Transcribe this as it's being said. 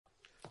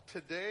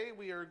Today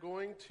we are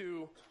going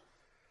to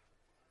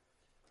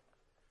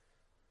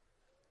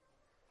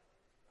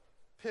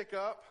pick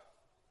up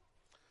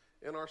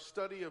in our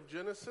study of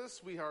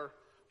Genesis. We are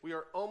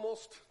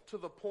almost to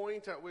the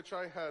point at which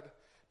I had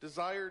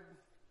desired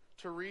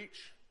to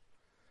reach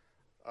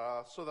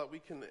so that we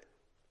can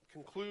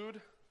conclude,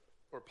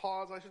 or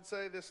pause, I should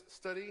say, this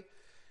study.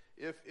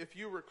 If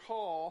you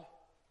recall,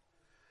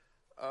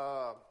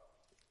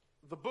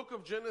 the book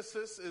of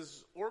Genesis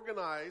is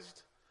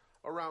organized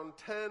around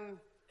 10,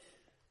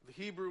 the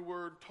Hebrew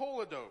word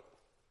toledot,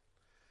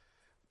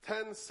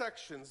 10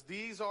 sections.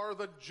 These are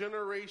the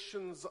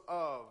generations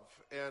of,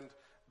 and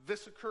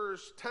this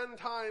occurs 10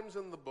 times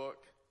in the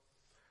book.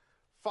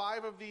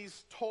 5 of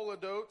these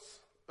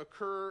toledots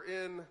occur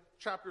in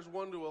chapters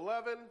 1 to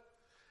 11,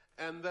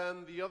 and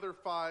then the other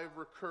 5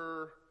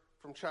 recur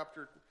from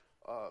chapter,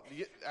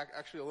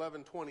 actually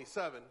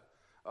 11:27.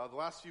 The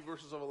last few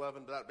verses of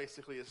 11, that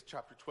basically is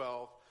chapter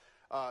 12,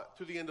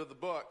 to the end of the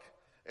book.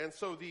 And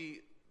so the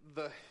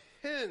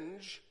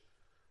hinge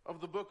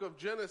of the book of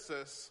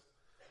Genesis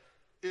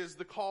is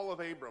the call of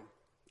Abram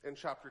in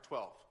chapter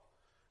 12.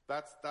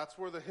 That's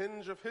where the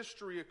hinge of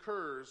history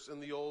occurs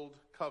in the Old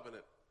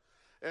Covenant.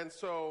 And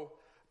so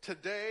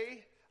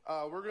today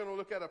we're going to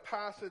look at a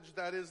passage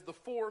that is the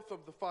fourth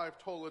of the 5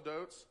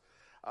 toledots,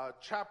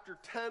 chapter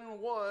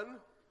 10:1.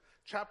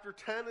 Chapter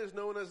 10 is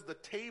known as the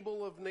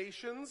Table of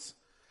Nations.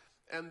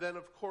 And then,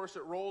 of course,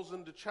 it rolls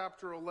into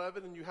chapter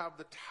 11, and you have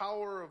the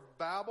Tower of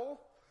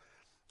Babel.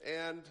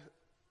 And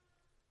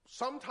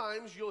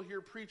sometimes you'll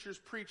hear preachers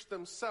preach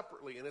them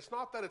separately. And it's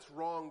not that it's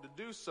wrong to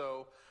do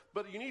so,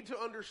 but you need to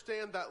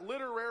understand that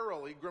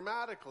literarily,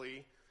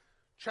 grammatically,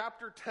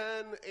 chapter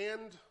 10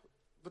 and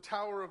the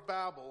Tower of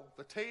Babel,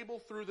 the table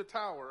through the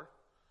tower,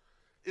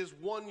 is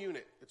one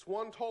unit. It's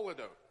one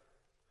toledot.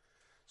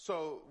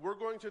 So we're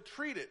going to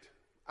treat it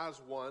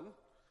as one.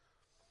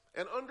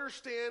 And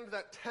understand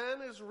that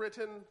 10 is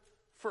written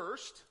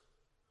first,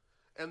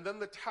 and then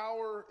the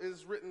tower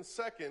is written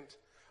second.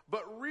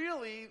 But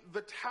really,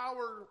 the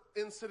tower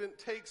incident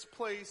takes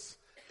place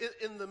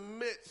in the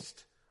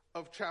midst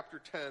of chapter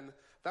 10.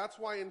 That's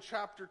why in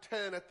chapter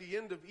 10, at the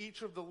end of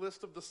each of the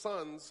list of the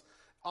sons'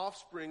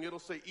 offspring, it'll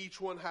say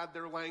each one had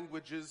their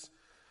languages.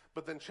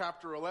 But then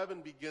chapter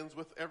 11 begins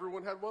with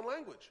everyone had one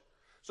language.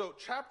 So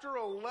chapter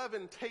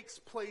 11 takes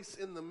place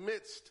in the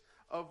midst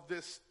of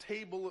this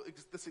table,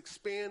 this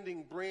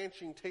expanding,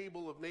 branching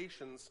table of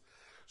nations.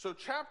 So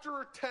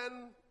chapter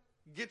 10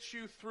 gets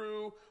you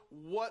through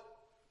what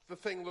the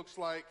thing looks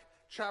like.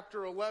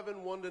 Chapter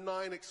 11, 1 to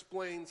 9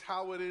 explains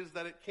how it is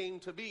that it came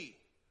to be.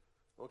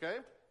 Okay?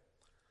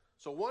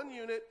 So one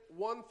unit,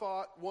 one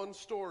thought, one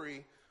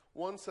story.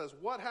 One says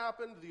what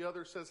happened, the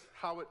other says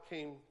how it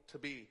came to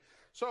be.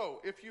 So,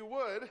 if you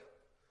would,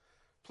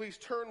 please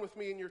turn with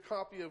me in your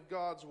copy of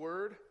God's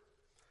Word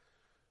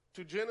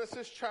to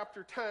Genesis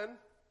chapter 10,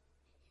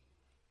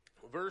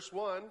 verse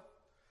 1,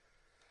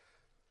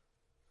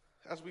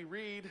 as we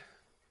read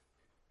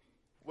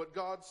what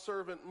God's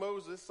servant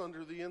Moses,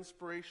 under the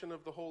inspiration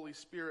of the Holy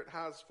Spirit,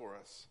 has for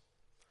us.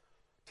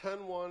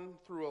 10:1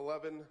 through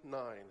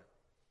 11:9.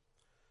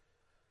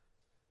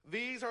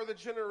 These are the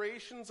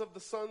generations of the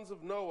sons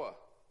of Noah,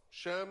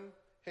 Shem,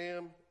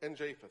 Ham, and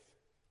Japheth.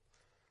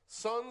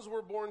 Sons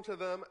were born to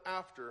them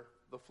after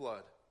the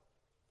flood.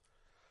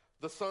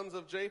 The sons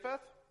of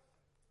Japheth: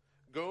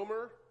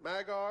 Gomer,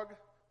 Magog,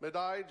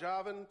 Madai,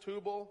 Javan,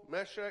 Tubal,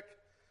 Meshech,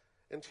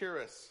 and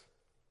Tiras.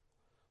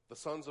 The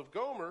sons of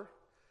Gomer: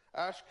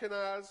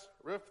 Ashkenaz,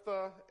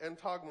 Riphtha, and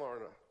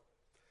Togmarna.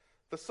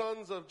 The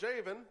sons of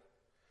Javan: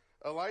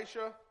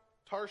 Elisha,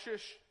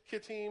 Tarshish,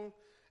 Kittim,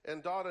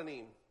 and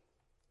Dodanim.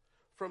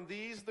 From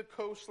these the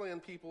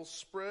coastland peoples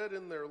spread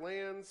in their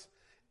lands,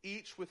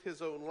 each with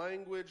his own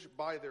language,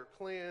 by their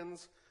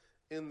clans,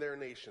 in their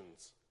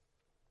nations.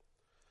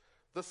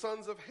 The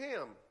sons of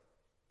Ham: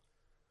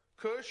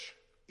 Cush,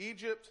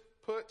 Egypt,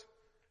 Put,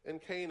 and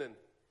Canaan.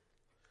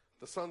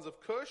 The sons of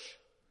Cush: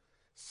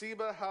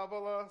 Seba,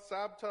 Havilah,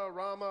 Sabta,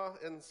 Rama,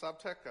 and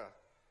Sabteka.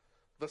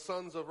 The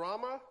sons of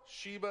Rama: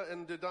 Sheba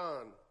and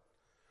Dedan.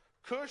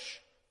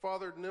 Cush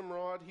fathered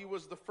Nimrod. He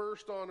was the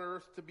first on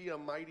earth to be a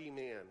mighty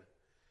man.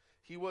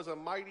 He was a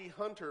mighty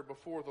hunter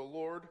before the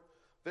Lord.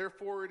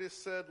 Therefore it is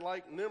said,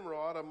 like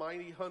Nimrod, a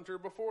mighty hunter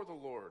before the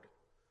Lord.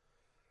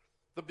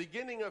 The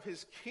beginning of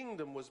his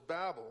kingdom was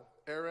Babel,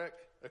 Erech,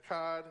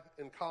 Akkad,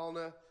 and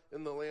Calneh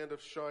in the land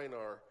of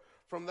Shinar.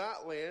 From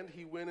that land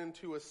he went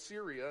into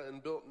Assyria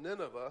and built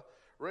Nineveh,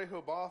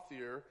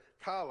 Rehoboth-ir,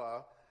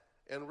 Calah,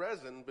 and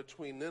Rezin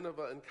between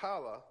Nineveh and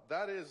Calah.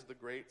 That is the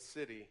great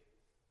city.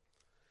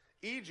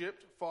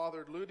 Egypt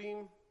fathered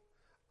Ludim,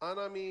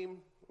 Anamim,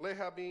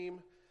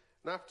 Lehabim,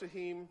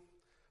 Naphtahim,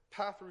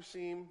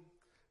 Pathrusim,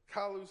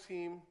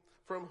 Calusim,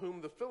 from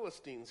whom the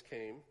Philistines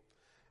came,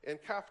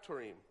 and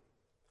Caphtorim.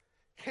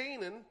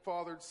 Canaan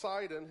fathered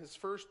Sidon, his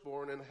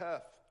firstborn, and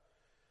Heth,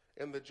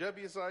 and the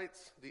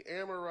Jebusites, the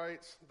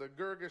Amorites, the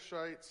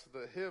Girgashites,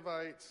 the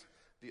Hivites,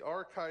 the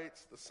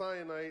Arkites, the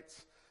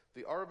Sionites,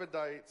 the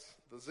Arvadites,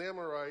 the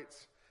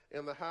Zamorites,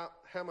 and the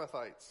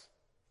Hamathites.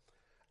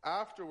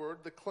 Afterward,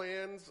 the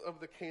clans of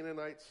the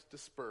Canaanites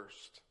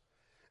dispersed,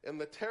 and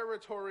the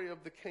territory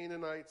of the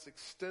Canaanites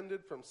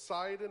extended from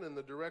Sidon in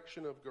the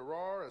direction of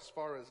Gerar as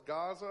far as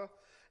Gaza,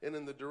 and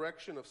in the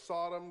direction of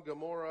Sodom,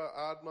 Gomorrah,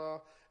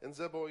 Admah, and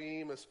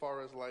Zeboim as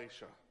far as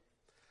Laishah.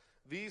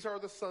 These are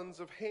the sons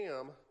of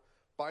Ham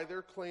by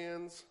their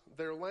clans,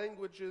 their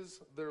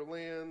languages, their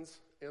lands,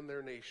 and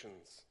their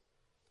nations.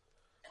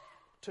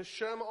 To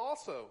Shem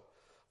also,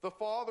 the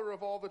father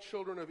of all the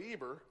children of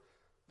Eber,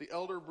 the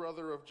elder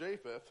brother of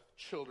Japheth,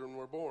 children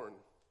were born.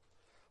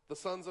 The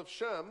sons of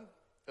Shem,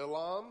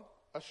 Elam,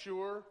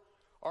 Ashur,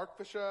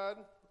 Arpachshad,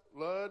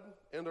 Lud,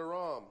 and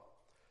Aram.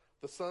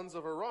 The sons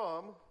of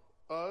Aram,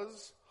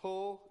 Uz,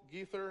 Hul,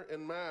 Gether,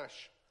 and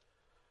Mash.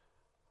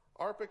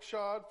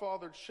 Arpachshad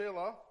fathered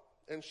Shelah,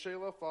 and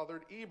Shelah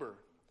fathered Eber.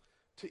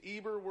 To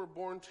Eber were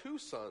born two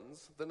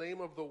sons. The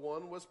name of the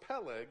one was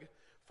Peleg,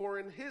 for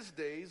in his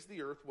days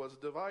the earth was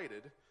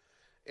divided,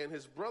 and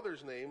his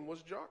brother's name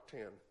was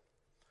Joktan.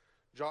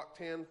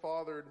 Joktan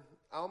fathered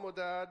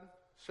Almodad,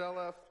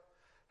 Sheleph,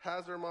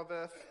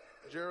 Hazarmaveth,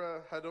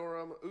 Jerah,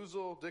 Hadoram,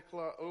 Uzal,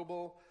 Diklah,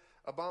 Obal,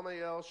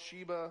 Abamael,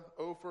 Sheba,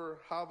 Ophir,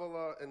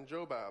 Havilah, and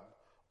Jobab.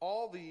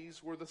 All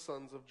these were the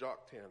sons of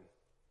Joktan.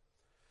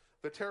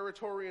 The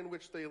territory in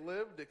which they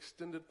lived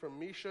extended from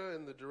Mesha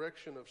in the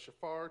direction of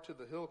Shephar to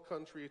the hill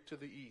country to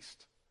the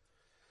east.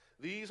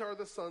 These are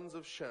the sons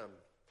of Shem,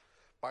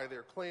 by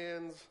their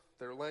clans,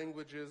 their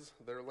languages,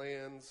 their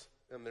lands,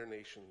 and their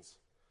nations.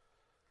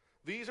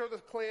 These are the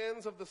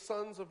clans of the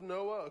sons of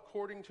Noah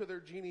according to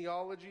their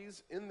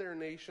genealogies in their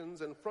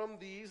nations, and from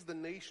these the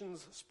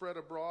nations spread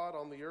abroad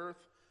on the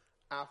earth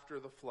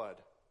after the flood.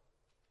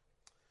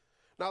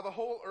 Now the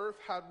whole earth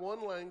had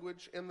one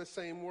language and the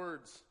same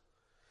words.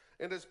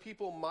 And as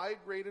people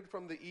migrated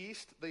from the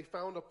east, they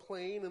found a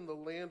plain in the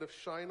land of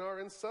Shinar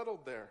and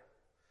settled there.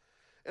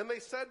 And they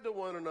said to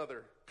one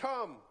another,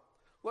 "Come,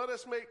 let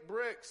us make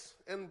bricks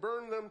and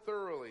burn them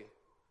thoroughly."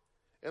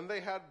 And they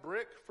had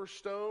brick for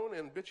stone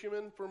and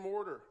bitumen for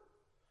mortar.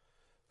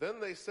 Then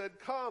they said,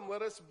 "Come,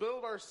 let us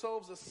build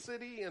ourselves a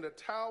city and a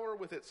tower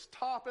with its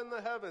top in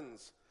the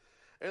heavens.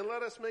 And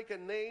let us make a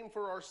name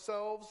for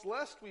ourselves,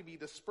 lest we be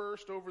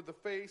dispersed over the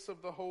face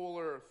of the whole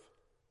earth."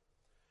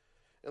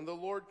 And the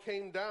Lord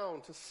came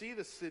down to see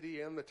the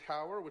city and the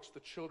tower which the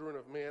children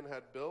of man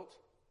had built.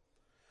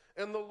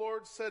 And the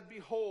Lord said,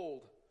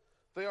 "Behold,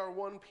 they are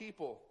one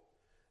people,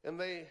 and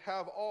they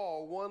have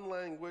all one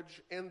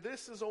language, and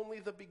this is only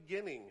the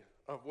beginning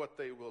of what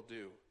they will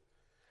do.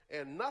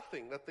 And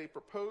nothing that they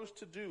propose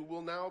to do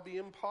will now be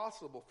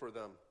impossible for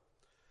them.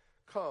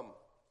 Come,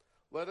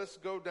 let us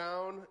go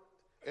down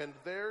and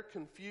there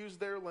confuse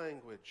their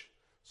language,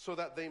 so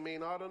that they may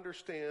not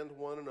understand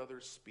one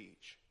another's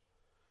speech."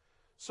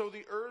 So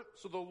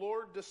the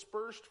Lord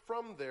dispersed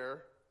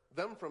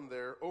them from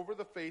there over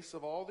the face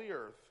of all the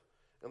earth,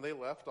 and they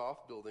left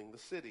off building the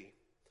city.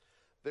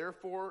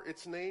 Therefore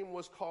its name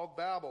was called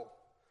Babel,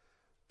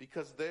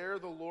 because there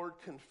the Lord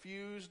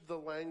confused the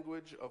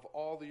language of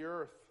all the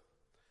earth,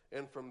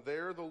 and from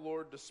there the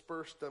Lord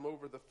dispersed them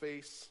over the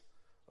face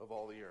of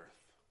all the earth.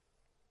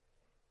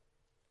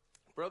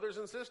 Brothers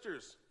and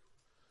sisters,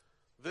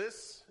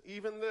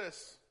 even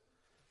this,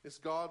 is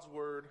God's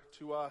word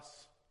to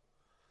us.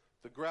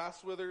 The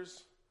grass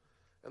withers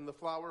and the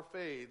flower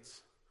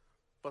fades,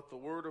 but the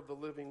word of the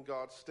living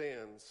God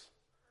stands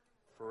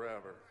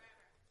forever.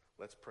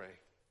 Let's pray.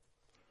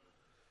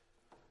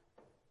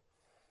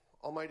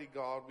 Almighty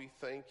God, we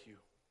thank you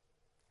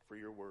for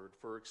your word,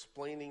 for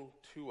explaining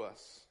to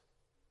us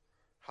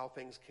how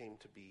things came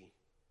to be,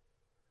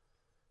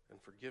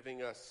 and for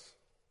giving us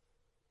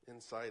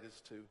insight as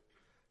to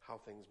how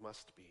things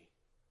must be.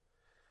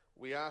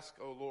 We ask,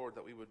 O Lord,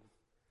 that we would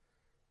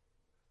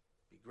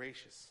be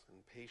gracious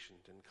and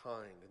patient and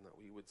kind, and that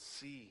we would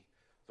see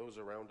those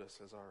around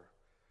us as our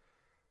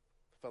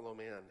fellow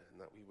man, and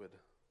that we would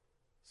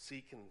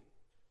seek and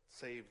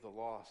save the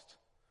lost.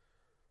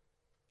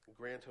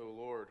 Grant, O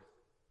Lord,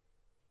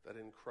 that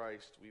in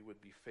Christ we would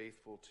be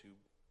faithful to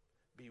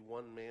be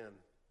one man.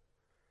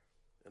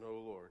 And, O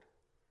Lord,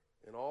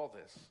 in all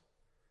this,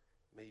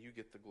 may you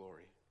get the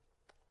glory.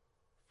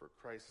 For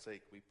Christ's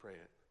sake we pray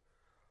it.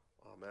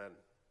 Amen.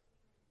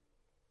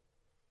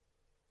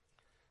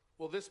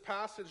 Well, this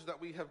passage that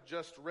we have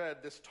just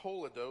read, this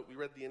Toledot, we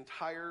read the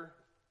entire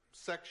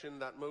section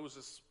that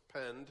Moses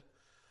penned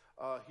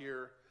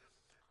here.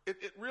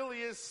 It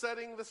really is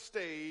setting the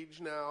stage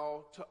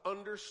now to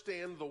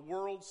understand the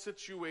world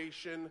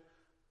situation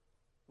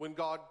when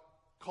God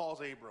calls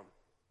Abram.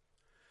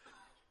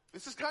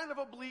 This is kind of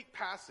a bleak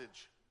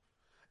passage.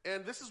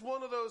 And this is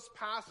one of those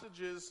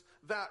passages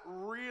that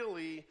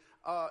really,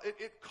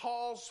 it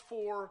calls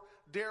for,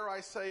 dare I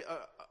say,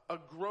 a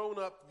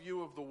grown-up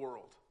view of the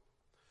world.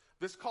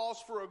 This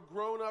calls for a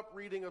grown-up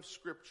reading of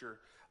Scripture.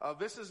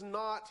 This is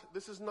not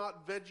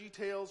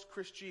VeggieTales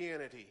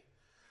Christianity.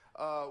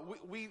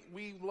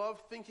 We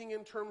love thinking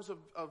in terms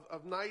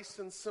of nice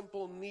and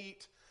simple,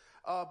 neat.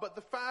 But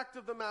the fact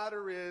of the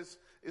matter is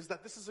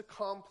that this is a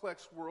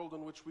complex world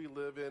in which we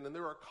live in, and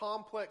there are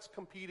complex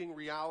competing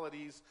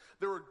realities.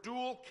 There are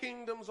dual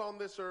kingdoms on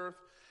this earth,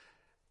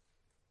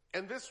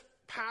 And this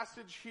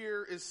passage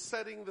here is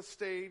setting the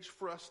stage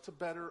for us to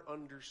better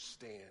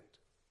understand.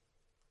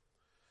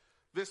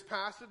 This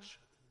passage,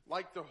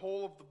 like the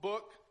whole of the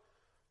book,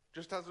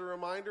 just as a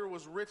reminder,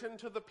 was written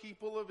to the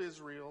people of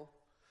Israel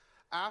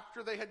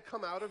after they had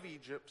come out of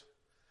Egypt,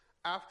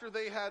 after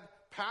they had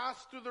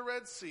passed through the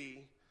Red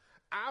Sea,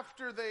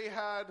 after they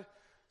had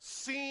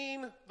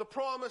seen the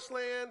promised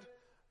land.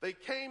 They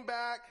came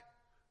back,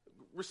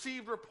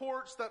 received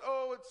reports that,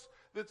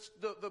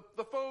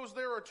 the foes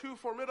there are too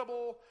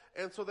formidable,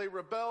 and so they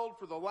rebelled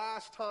for the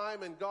last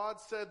time, and God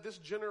said, this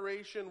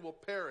generation will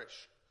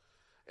perish.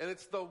 And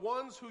it's the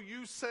ones who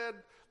you said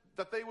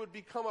that they would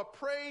become a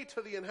prey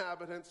to the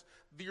inhabitants,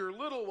 your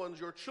little ones,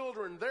 your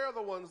children, they're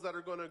the ones that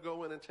are going to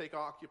go in and take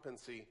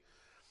occupancy.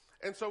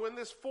 And so in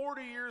this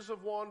 40 years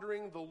of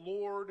wandering, the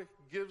Lord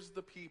gives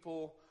the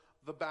people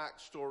the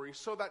backstory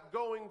so that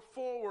going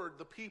forward,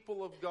 the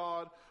people of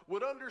God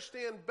would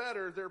understand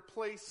better their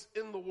place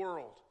in the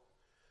world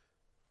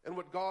and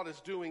what God is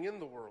doing in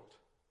the world.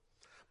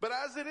 But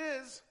as it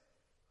is,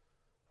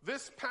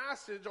 this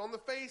passage, on the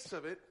face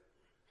of it,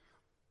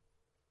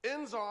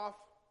 ends off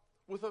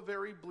with a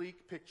very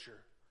bleak picture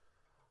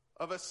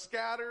of a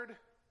scattered,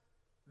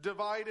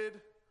 divided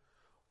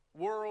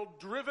world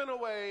driven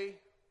away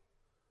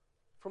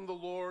from the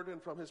Lord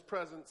and from his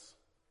presence.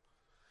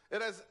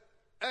 It has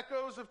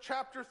echoes of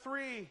chapter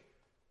 3,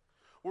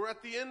 where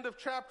at the end of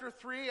chapter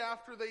 3,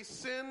 after they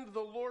sinned, the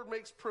Lord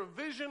makes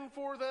provision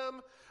for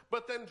them,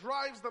 but then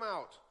drives them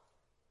out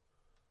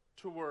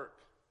to work.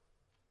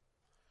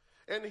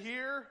 And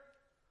here,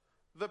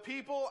 the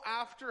people,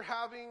 after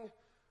having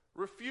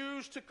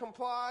refused to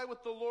comply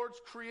with the Lord's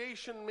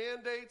creation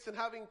mandates and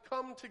having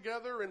come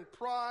together in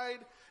pride,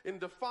 in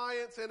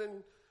defiance, and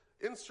in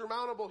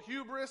insurmountable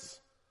hubris,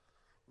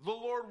 the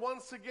Lord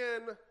once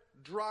again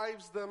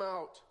drives them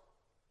out.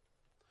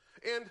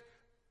 And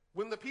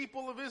when the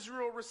people of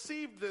Israel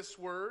received this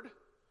word,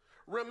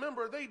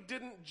 remember, they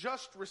didn't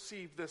just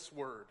receive this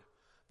word.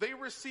 They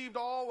received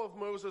all of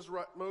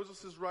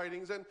Moses'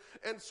 writings. And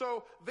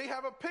so they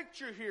have a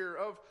picture here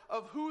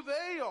of who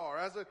they are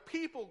as a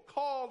people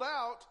called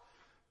out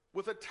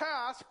with a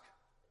task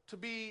to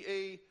be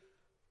a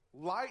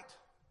light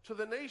to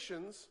the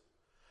nations.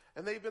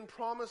 And they've been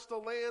promised a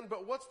land.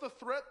 But what's the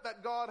threat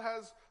that God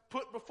has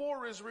put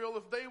before Israel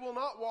if they will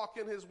not walk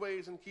in his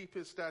ways and keep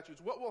his statutes?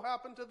 What will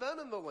happen to them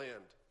in the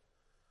land?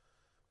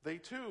 They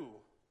too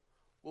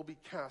will be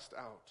cast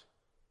out.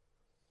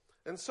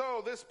 And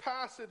so this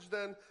passage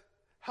then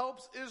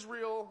helps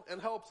Israel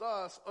and helps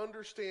us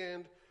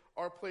understand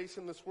our place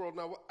in this world.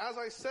 Now, as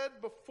I said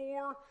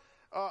before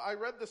I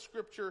read the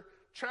scripture,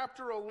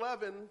 chapter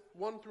 11,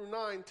 1 through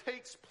 9,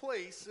 takes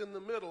place in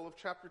the middle of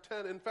chapter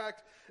 10. In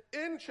fact,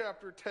 in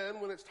chapter 10,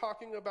 when it's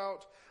talking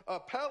about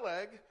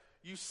Peleg,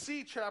 you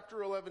see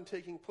chapter 11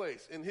 taking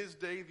place. In his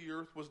day, the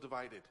earth was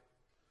divided.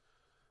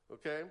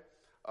 Okay?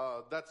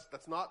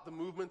 That's not the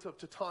movement of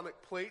tectonic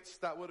plates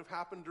that would have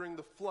happened during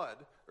the flood,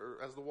 or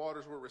as the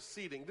waters were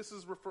receding. This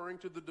is referring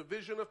to the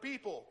division of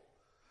people,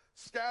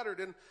 scattered.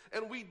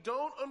 And we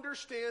don't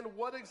understand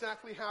what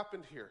exactly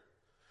happened here.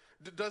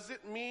 Does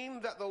it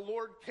mean that the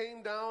Lord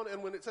came down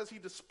and when it says he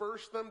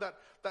dispersed them,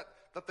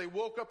 that they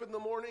woke up in the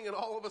morning and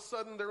all of a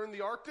sudden they're in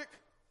the Arctic?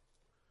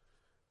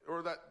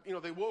 Or that,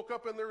 they woke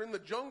up and they're in the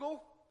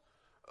jungle?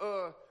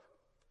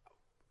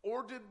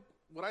 Or did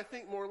what I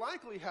think more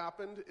likely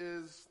happened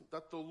is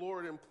that the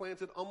Lord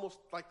implanted almost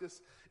like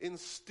this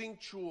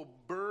instinctual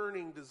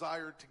burning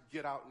desire to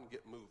get out and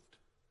get moved.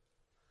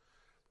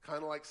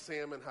 Kind of like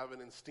salmon have an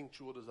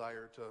instinctual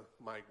desire to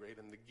migrate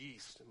and the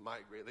geese to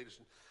migrate.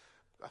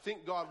 I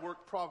think God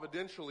worked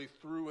providentially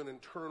through an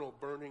internal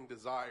burning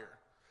desire.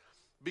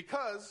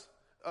 Because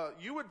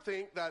you would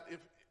think that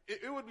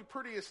it would be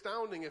pretty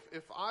astounding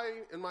if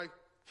I and my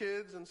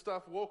kids and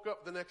stuff woke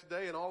up the next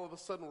day and all of a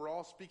sudden we're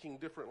all speaking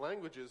different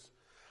languages.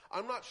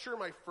 I'm not sure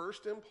my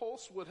first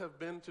impulse would have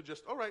been to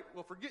just, all right,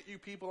 well, forget you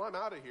people, I'm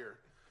out of here.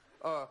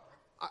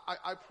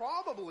 I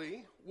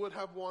probably would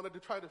have wanted to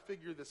try to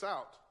figure this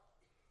out.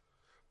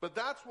 But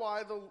that's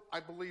why I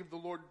believe the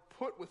Lord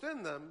put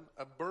within them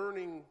a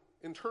burning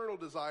internal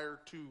desire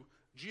to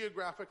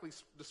geographically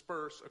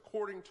disperse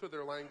according to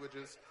their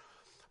languages.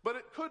 But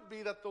it could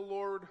be that the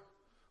Lord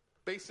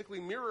basically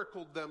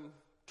miracled them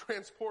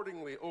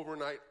transportingly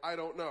overnight. I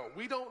don't know.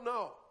 We don't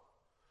know.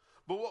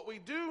 But what we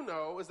do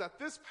know is that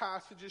this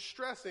passage is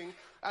stressing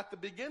at the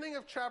beginning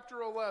of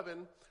chapter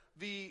 11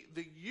 the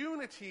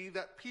unity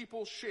that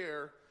people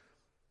share.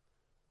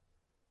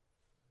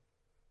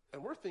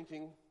 And we're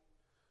thinking,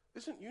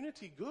 isn't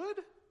unity good?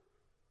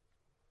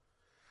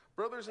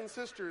 Brothers and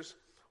sisters,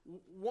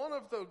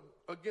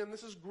 again,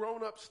 this is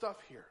grown-up stuff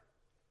here.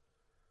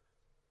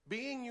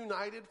 Being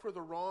united for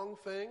the wrong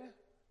thing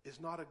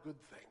is not a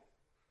good thing.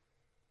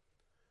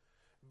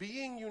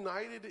 Being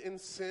united in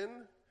sin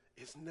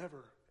is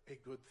never a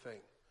good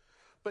thing.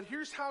 But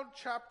here's how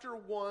chapter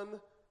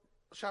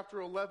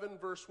 11,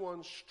 verse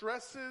 1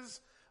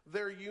 stresses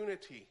their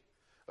unity.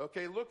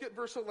 Okay, look at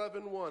verse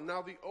 11:1.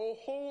 Now the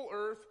whole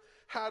earth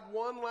had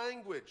one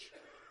language.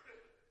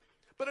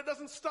 But it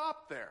doesn't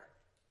stop there.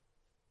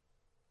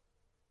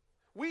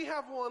 We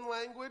have one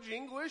language,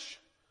 English,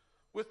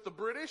 with the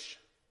British,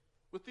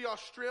 with the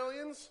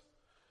Australians,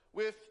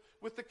 with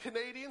the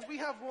Canadians. We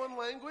have one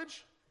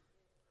language.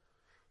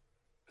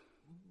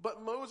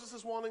 But Moses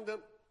is wanting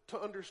them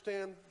to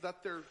understand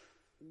that their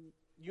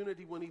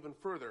unity went even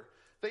further.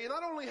 They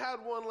not only had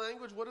one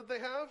language, what did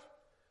they have?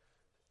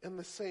 And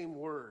the same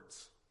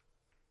words.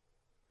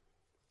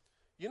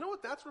 You know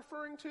what that's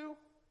referring to?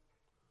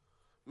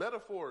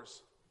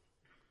 Metaphors,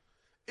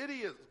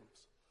 idioms,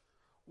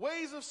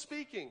 ways of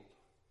speaking.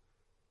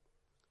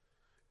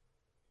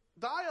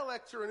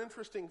 Dialects are an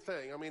interesting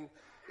thing. I mean,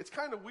 it's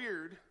kind of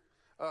weird.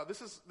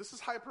 This is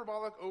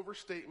hyperbolic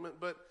overstatement,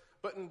 but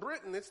in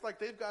Britain, it's like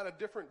they've got a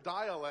different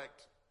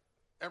dialect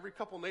every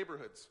couple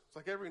neighborhoods. It's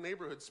like every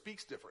neighborhood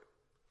speaks different.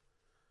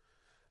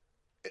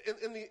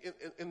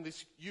 In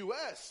this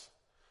U.S.,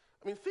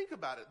 I mean, think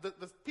about it.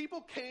 The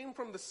people came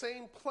from the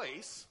same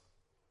place,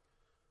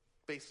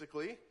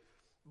 basically,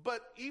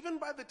 but even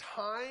by the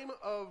time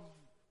of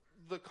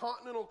the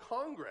Continental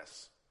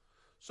Congress,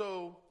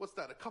 so what's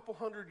that, a couple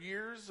hundred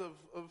years of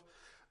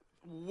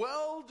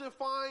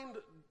well-defined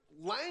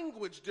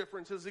language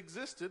differences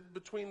existed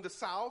between the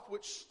South,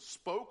 which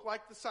spoke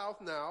like the South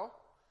now.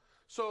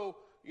 So,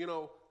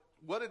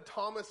 what did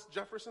Thomas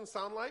Jefferson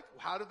sound like?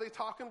 How did they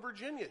talk in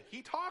Virginia?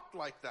 He talked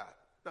like that.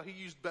 Now, he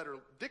used better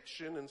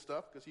diction and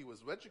stuff because he was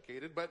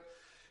educated, but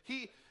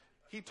he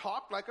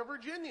talked like a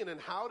Virginian.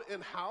 And how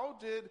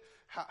did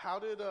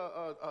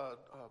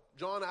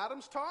John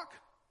Adams talk?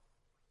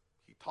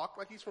 He talked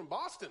like he's from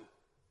Boston.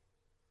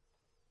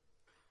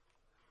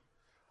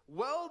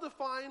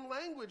 Well-defined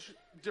language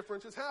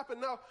differences happen.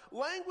 Now,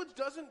 language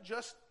doesn't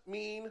just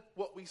mean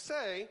what we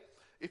say.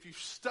 If you've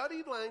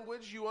studied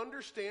language, you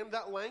understand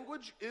that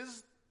language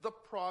is the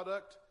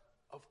product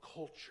of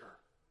culture.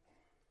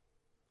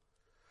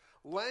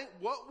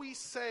 What we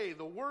say,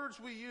 the words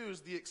we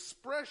use, the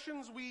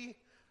expressions we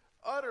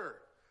utter,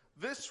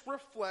 this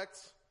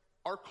reflects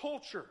our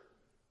culture.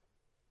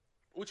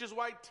 Which is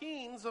why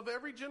teens of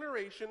every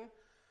generation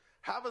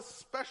have a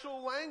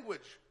special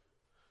language.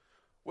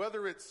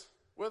 Whether it's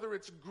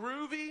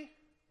groovy,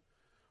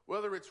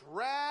 whether it's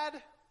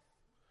rad,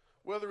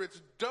 whether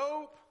it's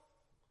dope.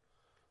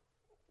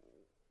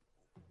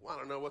 I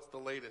don't know, what's the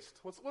latest?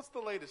 What's the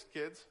latest,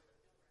 kids?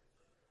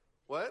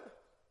 What?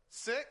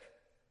 Sick?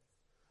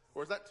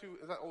 Or is that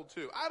old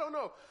too? I don't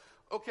know.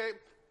 Okay,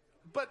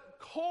 but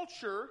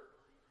culture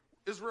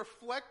is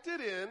reflected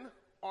in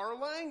our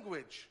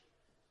language.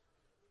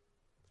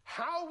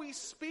 How we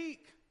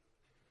speak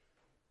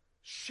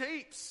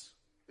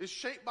is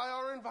shaped by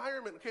our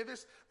environment. Okay,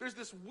 there's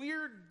this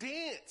weird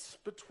dance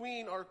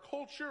between our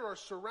culture, our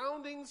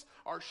surroundings,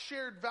 our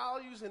shared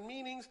values and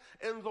meanings,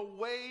 and the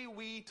way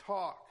we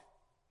talk.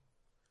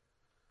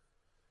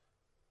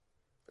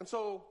 And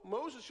so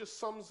Moses just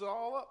sums it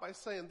all up by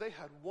saying they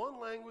had one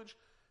language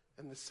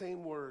and the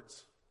same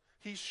words.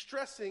 He's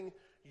stressing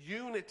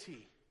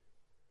unity.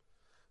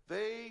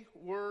 They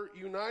were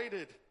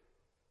united.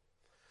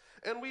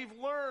 And we've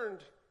learned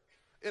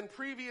in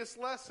previous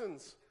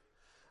lessons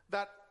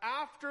that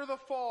after the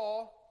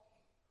fall,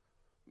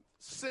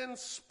 sin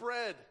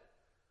spread.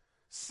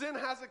 Sin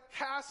has a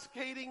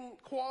cascading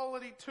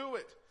quality to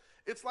it.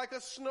 It's like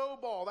a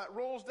snowball that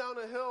rolls down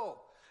a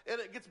hill, and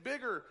it gets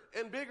bigger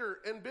and bigger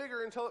and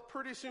bigger until it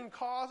pretty soon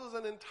causes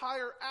an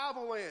entire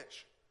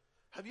avalanche.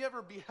 Have you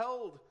ever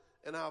beheld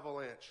an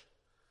avalanche?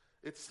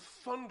 It's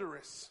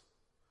thunderous.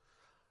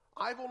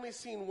 I've only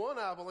seen one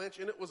avalanche,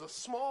 and it was a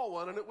small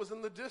one, and it was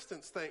in the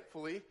distance,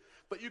 thankfully,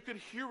 but you could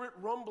hear it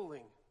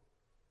rumbling.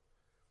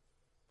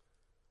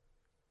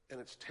 And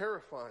it's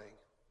terrifying.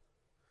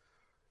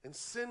 And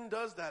sin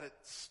does that. It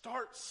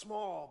starts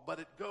small, but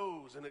it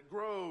goes, and it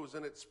grows,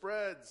 and it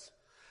spreads,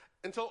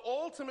 until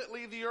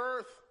ultimately the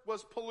earth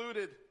was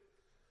polluted.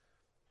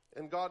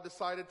 And God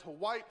decided to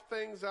wipe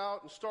things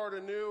out and start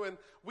anew. And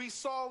we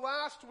saw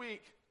last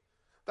week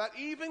that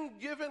even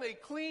given a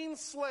clean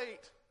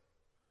slate,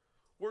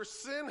 where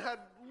sin had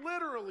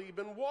literally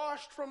been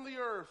washed from the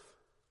earth,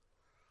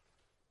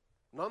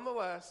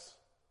 nonetheless,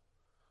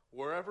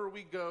 wherever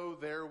we go,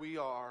 there we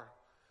are.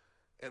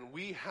 And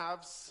we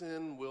have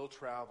sin will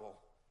travel.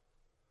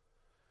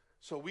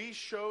 So we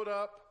showed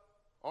up,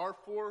 our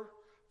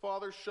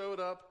forefathers showed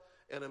up,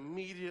 and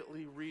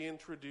immediately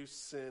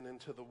reintroduced sin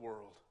into the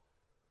world.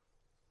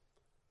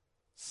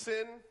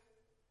 Sin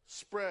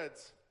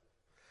spreads.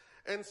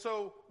 And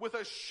so with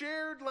a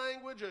shared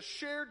language, a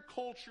shared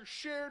culture,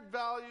 shared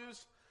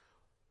values,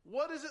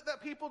 what is it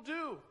that people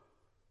do?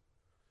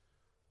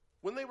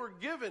 When they were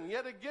given,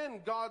 yet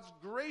again, God's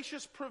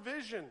gracious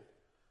provision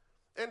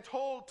and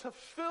told to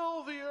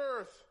fill the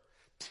earth,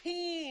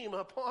 teem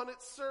upon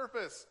its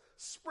surface,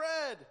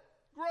 spread,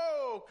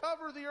 grow,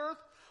 cover the earth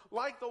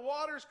like the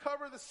waters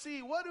cover the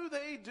sea. What do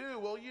they do?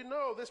 Well,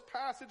 this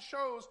passage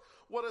shows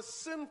what a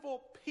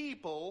sinful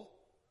people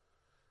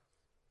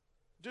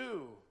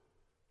do.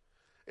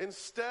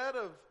 Instead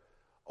of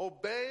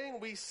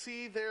obeying, we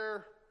see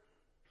their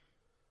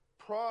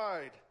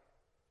pride.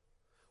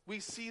 We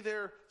see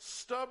their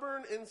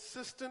stubborn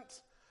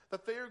insistence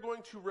that they are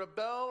going to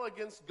rebel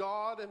against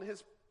God and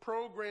his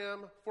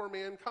program for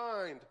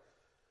mankind.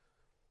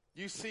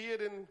 You see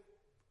it in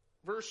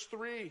verse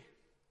 3.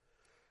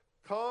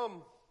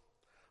 Come,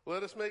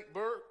 let us make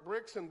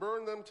bricks and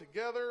burn them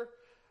together.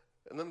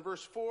 And then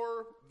verse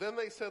 4, then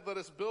they said, let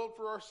us build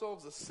for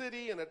ourselves a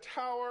city and a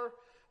tower.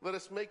 Let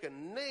us make a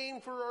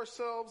name for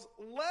ourselves,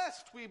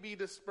 lest we be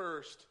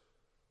dispersed.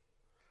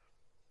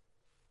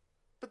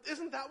 But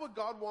isn't that what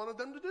God wanted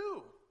them to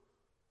do?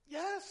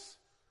 Yes.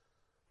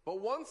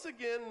 But once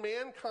again,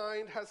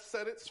 mankind has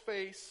set its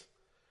face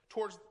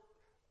towards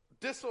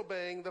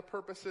disobeying the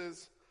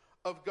purposes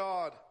of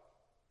God.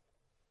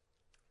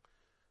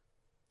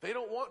 They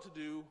don't want to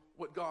do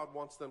what God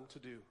wants them to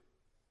do.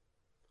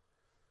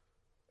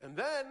 And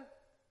then,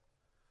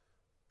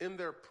 in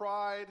their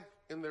pride,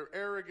 in their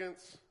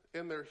arrogance,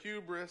 in their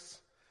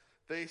hubris,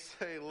 they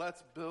say,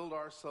 let's build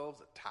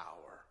ourselves a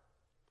tower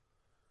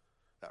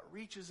that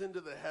reaches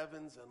into the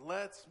heavens, and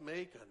let's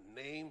make a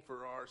name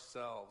for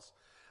ourselves.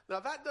 Now,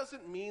 that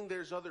doesn't mean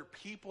there's other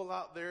people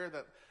out there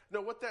that...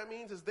 No, what that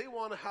means is they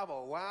want to have a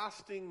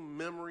lasting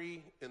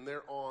memory in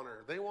their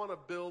honor. They want to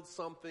build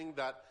something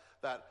that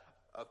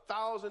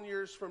 1,000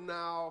 years from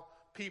now,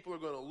 people are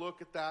going to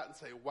look at that and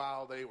say,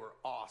 wow, they were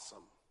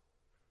awesome.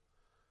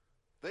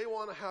 They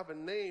want to have a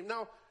name.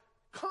 Now,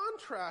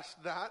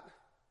 contrast that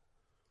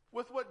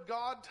with what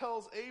God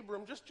tells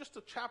Abram just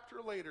a chapter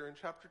later in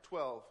chapter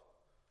 12.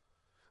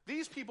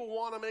 These people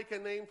want to make a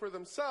name for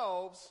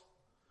themselves.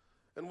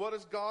 And what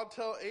does God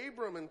tell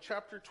Abram in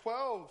chapter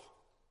 12,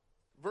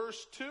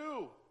 verse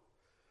 2?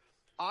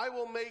 I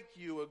will make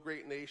you a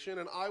great nation,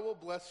 and I will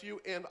bless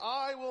you, and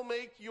I will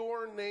make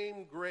your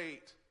name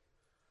great.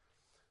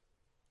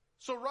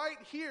 So right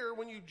here,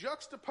 when you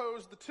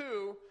juxtapose the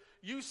two,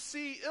 you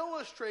see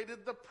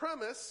illustrated the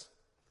premise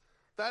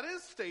that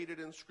is stated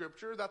in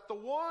Scripture, that the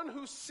one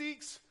who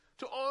seeks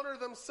to honor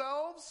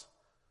themselves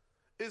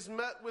is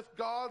met with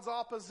God's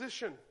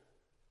opposition.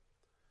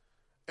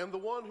 And the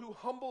one who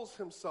humbles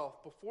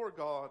himself before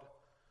God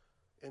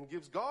and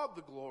gives God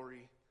the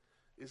glory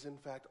is in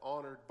fact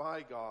honored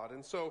by God.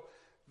 And so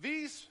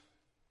these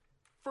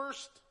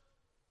first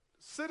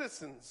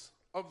citizens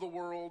of the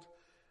world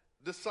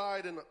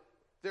decide in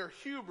their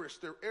hubris,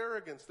 their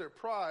arrogance, their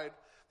pride,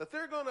 that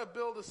they're going to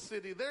build a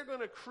city. They're going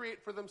to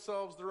create for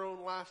themselves their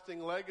own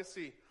lasting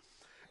legacy.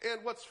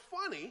 And what's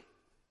funny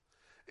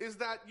is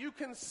that you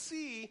can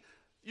see,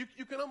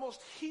 you can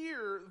almost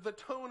hear the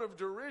tone of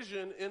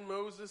derision in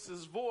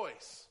Moses'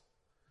 voice.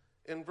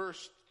 In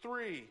verse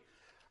 3,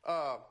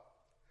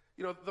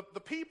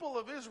 the people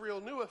of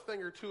Israel knew a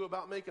thing or two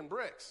about making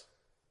bricks,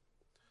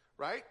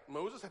 right?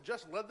 Moses had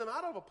just led them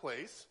out of a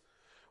place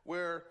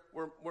where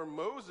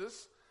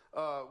Moses,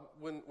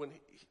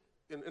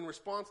 in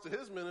response to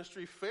his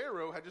ministry,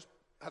 Pharaoh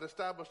had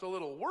established a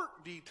little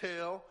work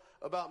detail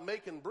about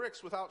making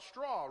bricks without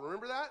straw.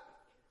 Remember that?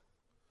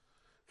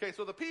 Okay,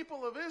 so the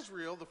people of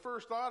Israel, the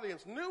first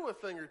audience, knew a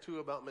thing or two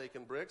about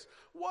making bricks.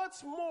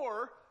 What's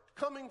more,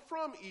 coming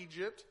from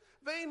Egypt,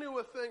 they knew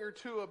a thing or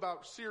two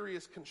about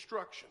serious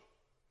construction.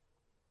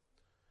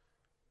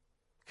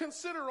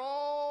 Consider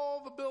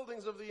all the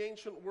buildings of the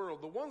ancient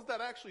world, the ones that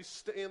actually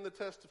stand the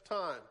test of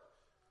time.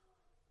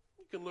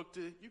 You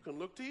can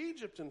look to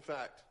Egypt, in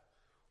fact.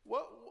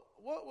 What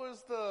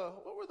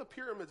were the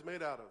pyramids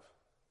made out of?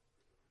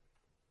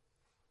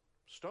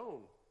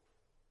 Stone.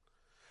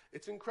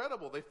 It's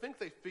incredible. They think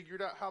they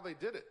figured out how they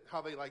did it,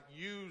 how they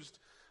used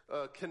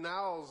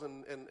canals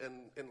and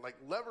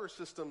lever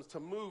systems to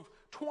move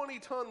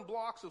 20-ton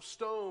blocks of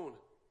stone.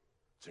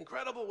 It's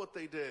incredible what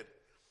they did.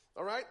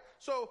 All right?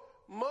 So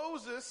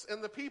Moses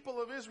and the people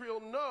of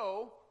Israel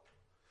know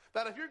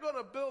that if you're going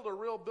to build a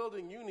real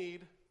building, you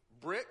need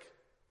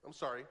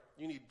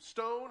you need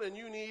stone, and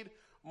you need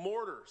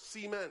mortar,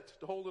 cement,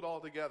 to hold it all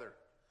together.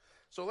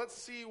 So let's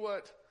see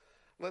what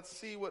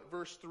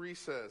verse 3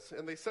 says.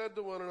 And they said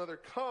to one another,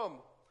 come,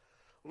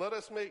 let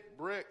us make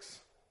bricks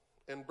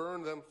and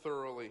burn them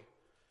thoroughly.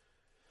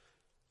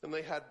 And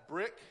they had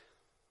brick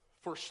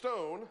for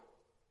stone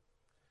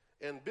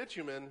and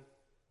bitumen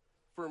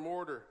for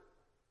mortar.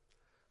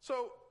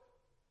 So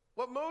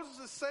what Moses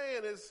is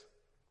saying is,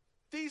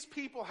 these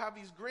people have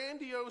these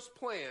grandiose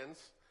plans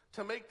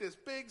to make this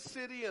big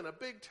city and a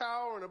big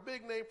tower and a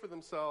big name for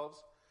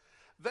themselves.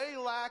 They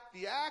lack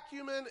the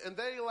acumen and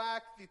they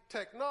lack the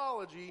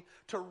technology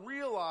to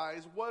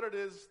realize what it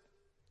is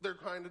they're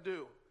trying to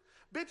do.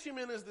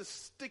 Bitumen is this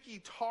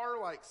sticky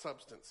tar-like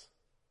substance.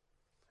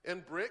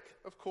 And brick,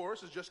 of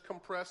course, is just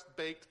compressed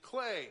baked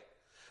clay,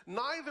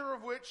 neither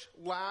of which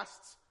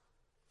lasts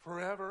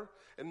forever,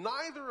 and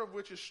neither of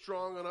which is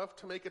strong enough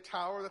to make a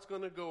tower that's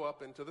going to go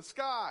up into the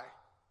sky.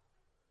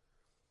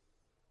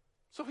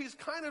 So he's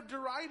kind of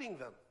deriding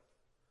them.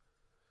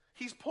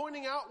 He's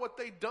pointing out what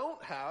they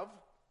don't have,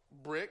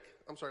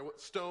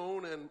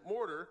 stone and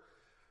mortar,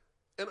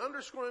 and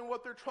underscoring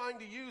what they're trying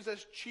to use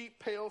as cheap,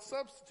 pale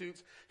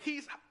substitutes.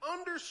 He's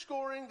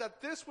underscoring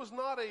that this was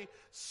not a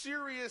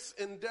serious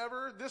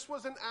endeavor. This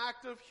was an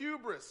act of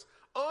hubris,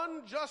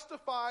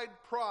 unjustified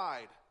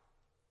pride.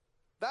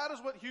 That is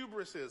what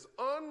hubris is.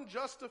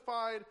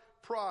 Unjustified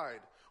pride.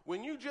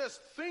 When you just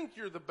think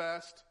you're the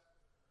best,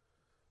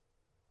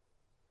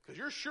 because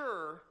you're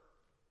sure,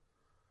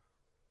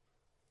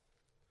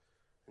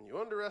 and you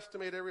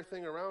underestimate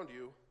everything around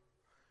you.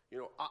 You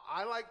know,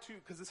 I like to,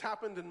 because this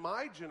happened in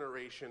my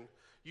generation,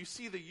 you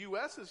see the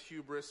U.S.'s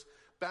hubris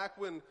back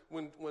when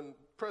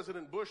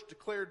President Bush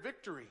declared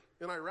victory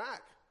in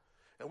Iraq.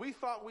 And we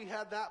thought we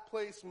had that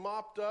place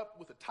mopped up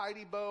with a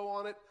tidy bow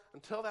on it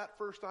until that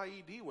first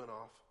IED went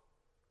off.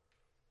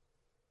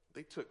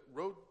 They took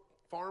road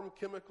farm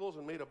chemicals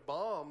and made a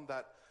bomb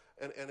that,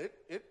 and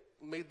it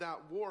made that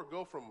war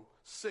go from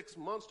 6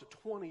 months to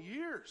 20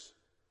 years.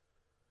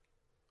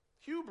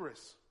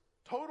 Hubris.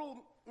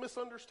 Total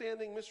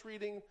misunderstanding,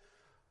 misreading,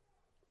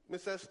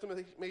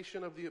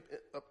 misestimation of the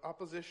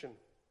opposition.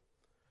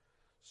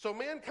 So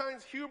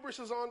mankind's hubris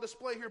is on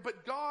display here,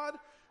 but God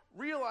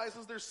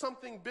realizes there's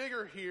something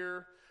bigger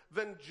here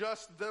than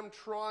just them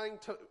trying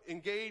to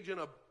engage in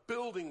a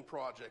building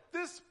project.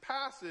 This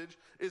passage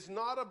is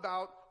not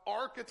about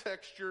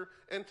architecture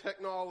and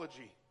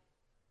technology.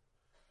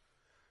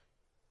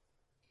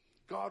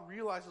 God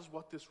realizes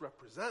what this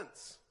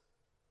represents.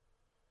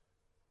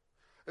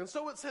 And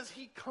so it says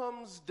he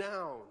comes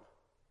down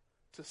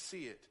to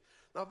see it.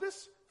 Now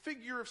this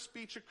figure of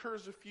speech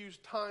occurs a few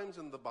times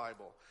in the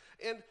Bible.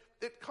 And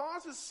it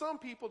causes some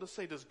people to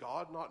say, does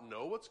God not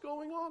know what's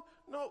going on?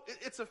 No,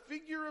 it's a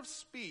figure of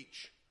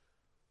speech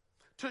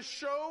to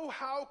show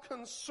how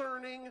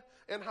concerning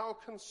and how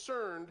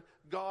concerned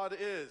God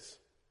is.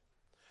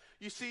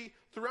 You see,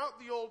 throughout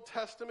the Old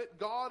Testament,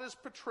 God is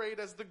portrayed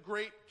as the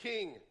great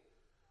king.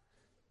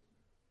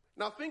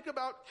 Now think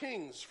about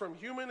kings from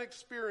human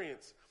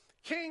experience.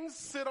 Kings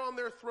sit on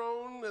their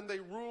throne and they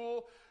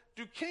rule.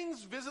 Do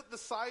kings visit the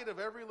site of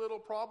every little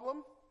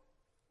problem?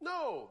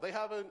 No, they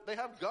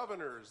have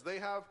governors, they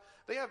have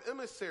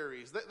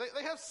emissaries,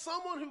 they have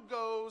someone who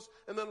goes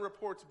and then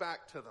reports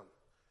back to them.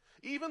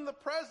 Even the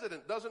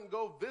president doesn't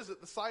go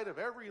visit the site of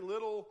every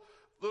little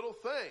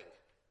thing.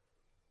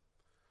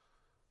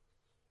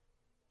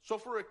 So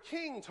for a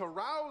king to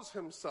rouse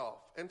himself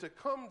and to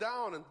come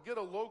down and get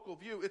a local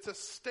view, it's a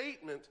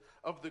statement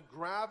of the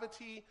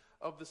gravity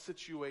of the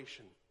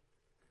situation.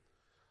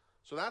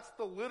 So that's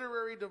the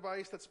literary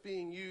device that's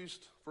being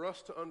used for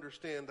us to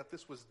understand that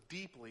this was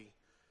deeply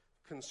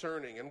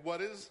concerning. And what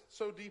is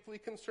so deeply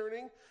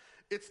concerning?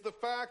 It's the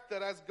fact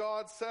that, as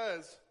God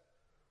says,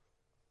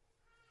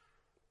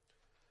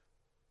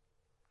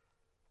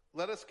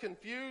 let us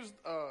confuse,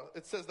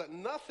 it says that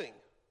nothing,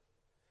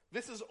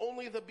 this is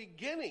only the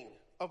beginning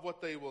of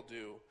what they will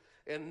do,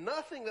 and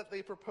nothing that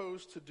they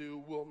propose to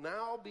do will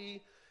now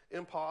be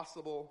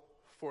impossible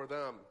for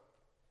them.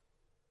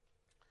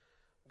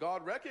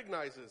 God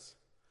recognizes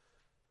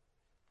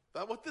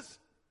that what this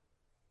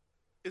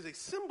is a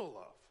symbol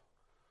of,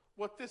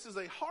 what this is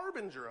a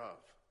harbinger of,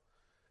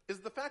 is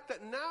the fact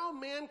that now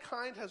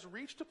mankind has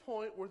reached a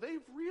point where they've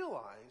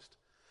realized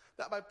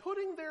that by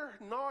putting their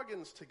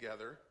noggins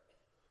together,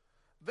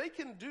 they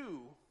can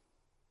do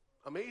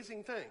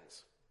amazing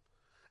things.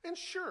 And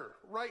sure,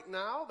 right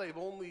now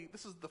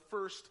this is the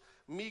first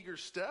meager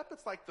step.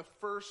 It's like the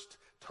first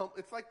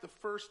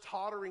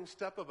tottering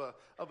step of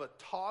a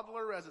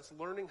toddler as it's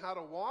learning how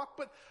to walk.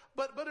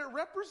 But it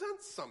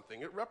represents something.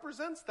 It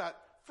represents that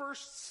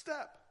first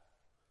step.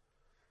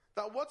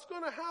 That what's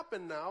going to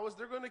happen now is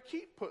they're going to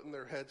keep putting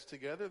their heads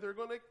together. They're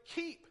going to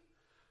keep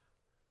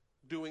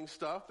doing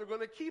stuff. They're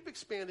going to keep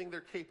expanding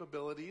their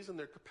capabilities and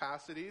their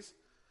capacities.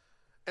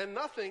 And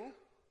nothing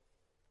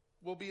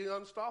will be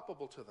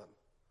unstoppable to them.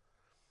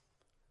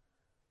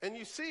 And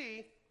you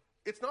see,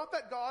 it's not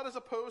that God is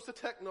opposed to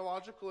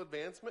technological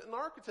advancement in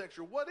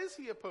architecture. What is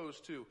he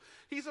opposed to?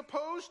 He's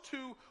opposed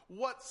to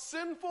what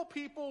sinful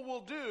people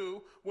will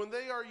do when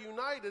they are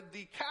united,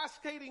 the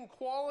cascading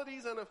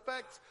qualities and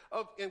effects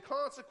and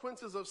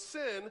consequences of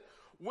sin,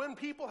 when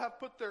people have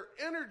put their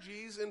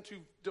energies into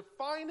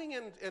defining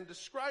and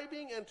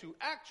describing and to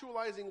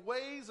actualizing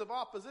ways of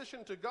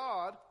opposition to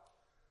God.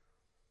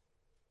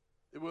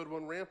 It would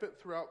run rampant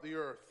throughout the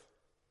earth.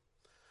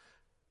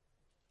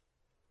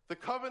 The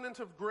covenant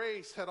of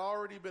grace had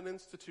already been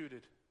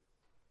instituted.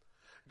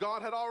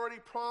 God had already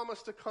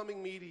promised a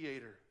coming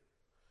mediator.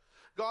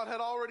 God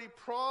had already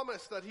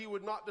promised that he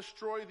would not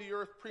destroy the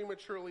earth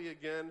prematurely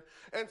again.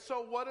 And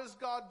so what does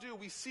God do?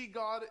 We see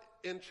God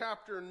in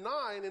chapter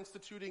 9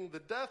 instituting the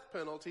death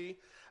penalty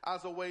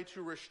as a way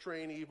to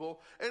restrain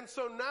evil. And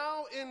so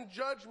now in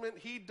judgment,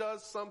 he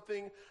does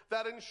something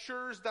that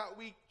ensures that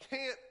we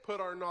can't put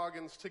our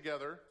noggins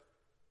together.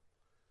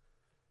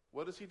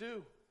 What does he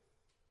do?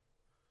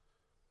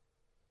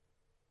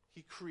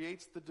 He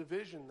creates the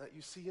division that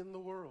you see in the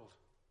world.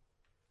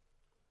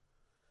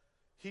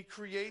 He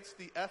creates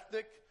the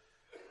ethnic,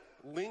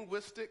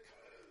 linguistic,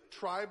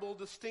 tribal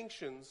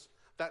distinctions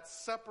that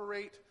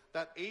separate,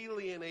 that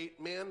alienate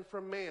man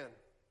from man.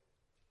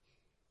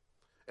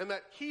 And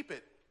that keep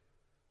it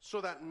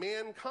so that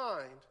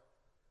mankind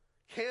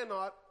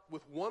cannot,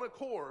 with one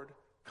accord,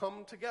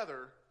 come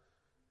together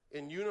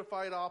in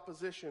unified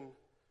opposition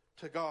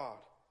to God.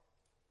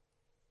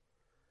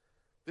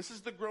 This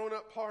is the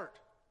grown-up part,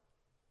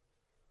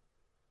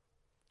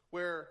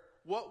 where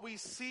what we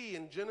see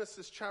in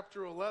Genesis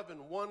chapter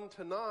 11, 1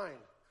 to 9,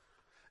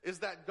 is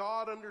that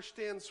God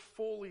understands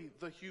fully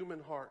the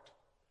human heart.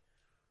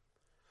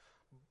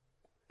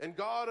 And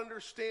God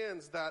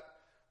understands that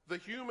the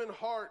human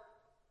heart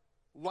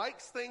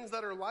likes things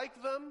that are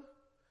like them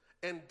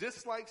and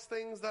dislikes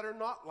things that are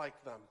not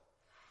like them.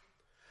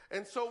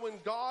 And so when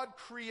God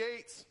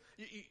creates,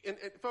 and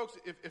folks,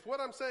 if what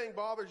I'm saying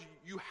bothers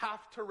you, you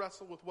have to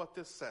wrestle with what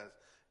this says.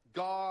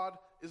 God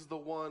is the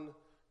one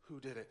who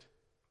did it.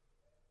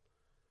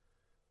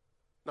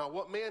 Now,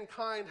 what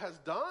mankind has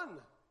done,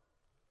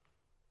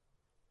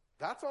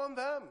 that's on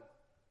them.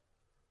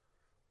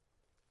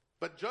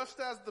 But just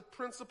as the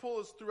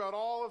principle is throughout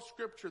all of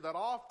Scripture that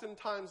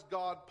oftentimes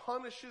God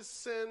punishes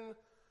sin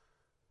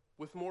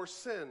with more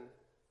sin,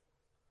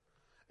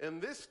 in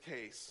this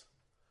case,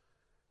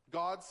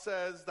 God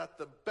says that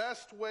the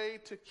best way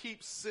to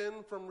keep sin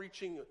from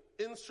reaching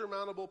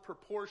insurmountable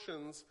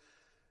proportions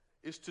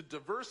is to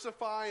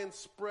diversify and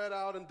spread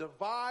out and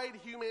divide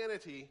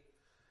humanity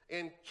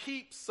and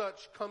keep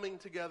such coming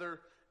together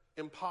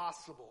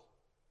impossible.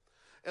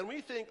 And we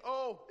think,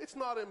 oh, it's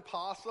not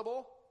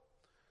impossible.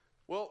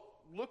 Well,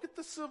 look at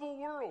the civil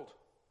world.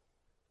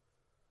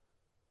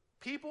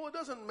 People, it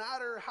doesn't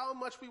matter how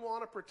much we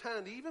want to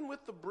pretend, even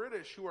with the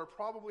British, who are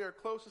probably our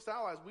closest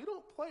allies, we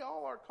don't play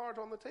all our cards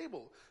on the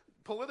table,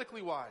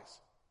 politically wise.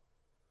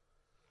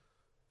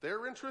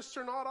 Their interests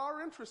are not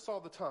our interests all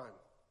the time.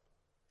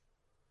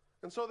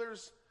 And so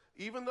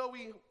even though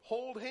we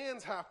hold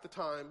hands half the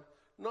time,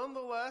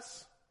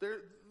 nonetheless,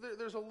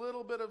 there's a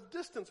little bit of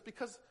distance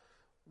because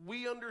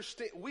we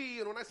understand,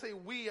 and when I say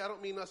we, I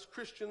don't mean us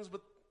Christians,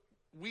 but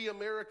we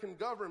American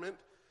government,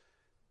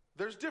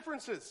 there's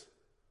differences.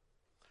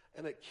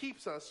 And it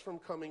keeps us from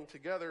coming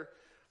together.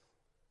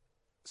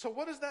 So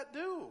what does that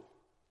do?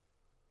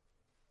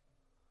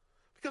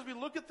 Because we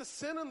look at the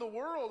sin in the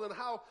world and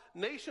how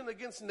nation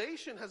against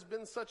nation has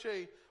been such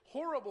a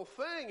horrible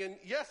thing. And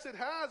yes, it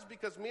has,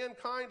 because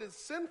mankind is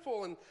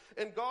sinful,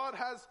 and God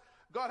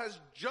has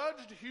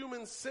judged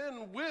human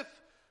sin with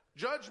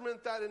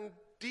judgment that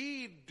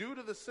indeed, due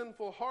to the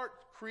sinful heart,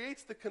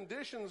 creates the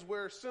conditions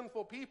where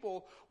sinful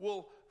people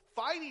will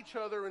fight each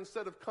other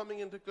instead of coming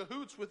into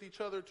cahoots with each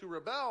other to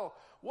rebel.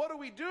 What do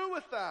we do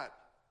with that?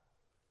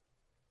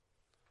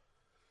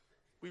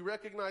 We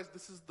recognize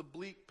this is the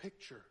bleak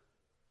picture.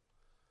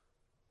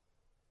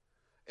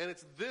 And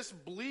it's this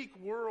bleak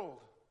world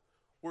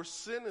where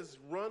sin is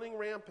running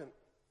rampant.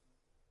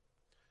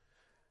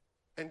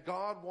 And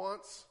God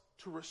wants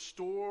to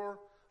restore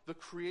the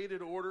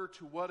created order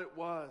to what it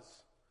was.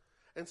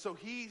 And so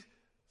he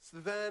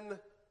then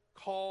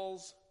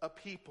calls a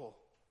people.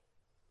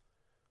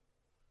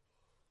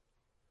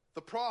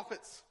 The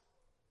prophets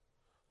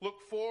look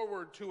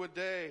forward to a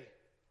day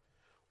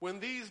when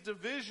these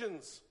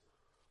divisions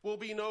will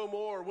be no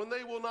more, when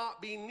they will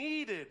not be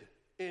needed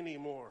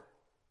anymore.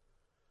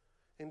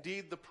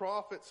 Indeed, the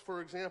prophets,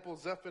 for example,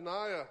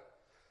 Zephaniah,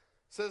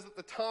 says that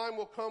the time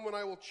will come when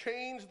I will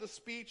change the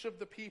speech of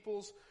the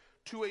peoples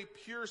to a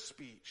pure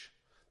speech,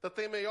 that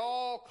they may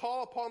all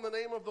call upon the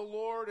name of the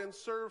Lord and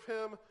serve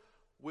him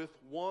with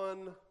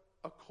one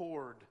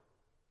accord.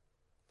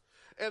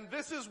 And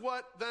this is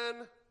what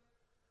then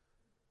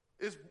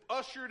is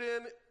ushered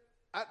in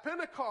at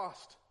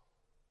Pentecost.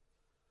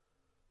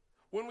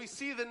 When we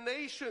see the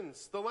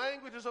nations, the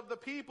languages of the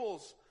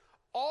peoples,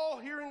 all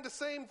hearing the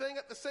same thing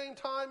at the same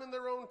time in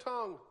their own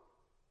tongue.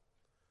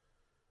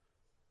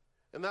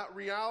 And that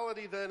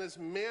reality then is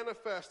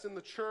manifest in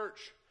the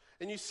church.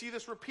 And you see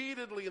this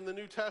repeatedly in the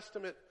New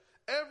Testament.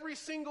 Every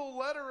single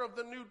letter of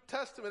the New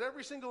Testament,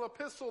 every single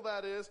epistle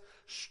that is,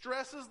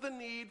 stresses the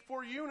need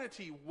for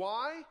unity.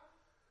 Why?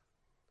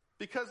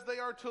 Because they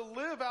are to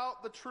live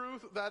out the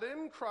truth that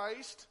in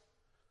Christ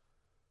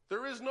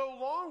there is no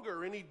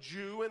longer any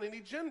Jew and any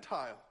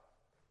Gentile.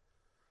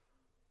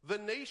 The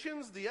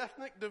nations, the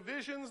ethnic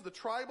divisions, the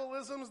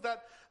tribalisms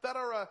that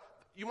are,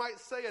 you might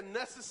say, a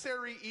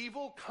necessary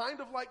evil,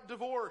 kind of like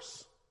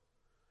divorce.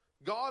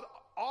 God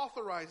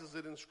authorizes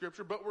it in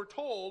Scripture, but we're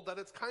told that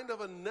it's kind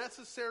of a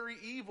necessary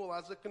evil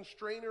as a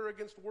constrainer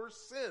against worse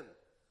sin.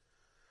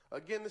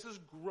 Again, this is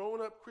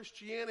grown-up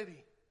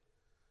Christianity.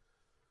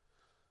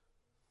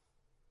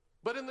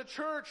 But in the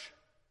church,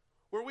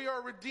 where we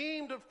are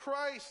redeemed of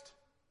Christ,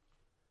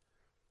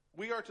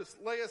 we are to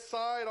lay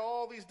aside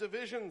all these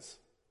divisions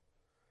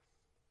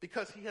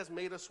because he has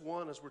made us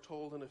one, as we're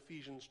told in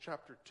Ephesians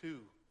chapter 2.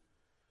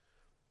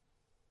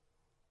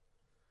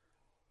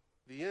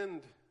 The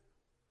end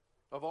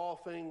of all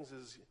things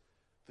is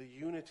the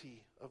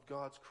unity of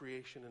God's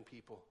creation and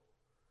people.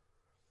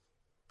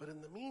 But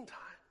in the meantime,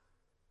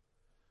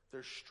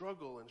 there's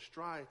struggle and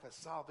strife as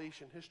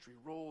salvation history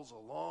rolls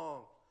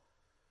along.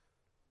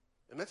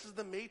 And this is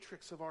the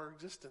matrix of our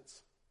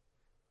existence.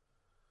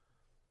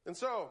 And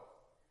so,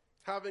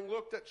 having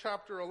looked at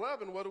chapter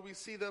 11, what do we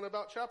see then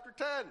about chapter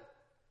 10?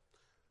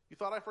 You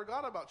thought I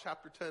forgot about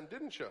chapter 10,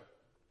 didn't you?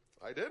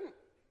 I didn't.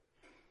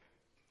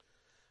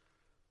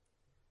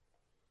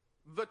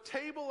 The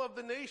table of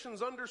the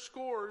nations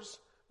underscores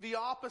the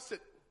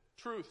opposite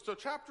truth. So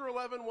chapter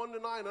 11, 1 to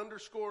 9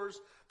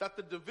 underscores that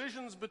the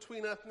divisions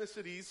between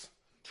ethnicities,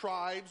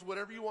 tribes,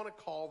 whatever you want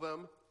to call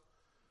them,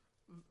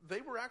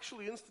 they were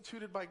actually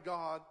instituted by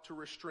God to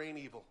restrain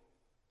evil.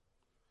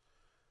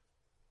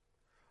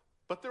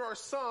 But there are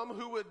some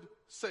who would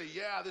say,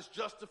 yeah, this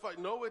justifies.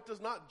 No, it does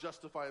not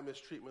justify a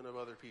mistreatment of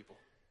other people.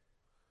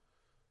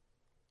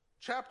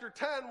 Chapter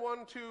 10,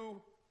 1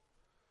 to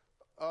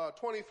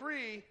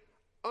 23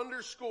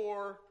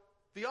 underscore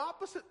the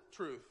opposite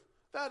truth.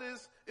 That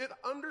is, it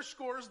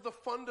underscores the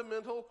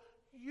fundamental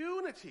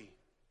unity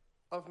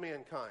of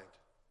mankind.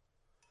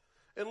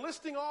 And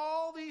listing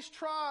all these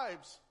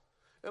tribes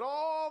and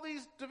all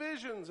these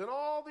divisions and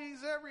all these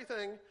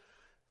everything,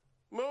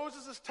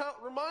 Moses is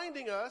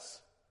reminding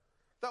us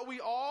that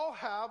we all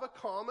have a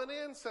common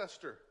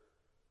ancestor.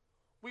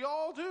 We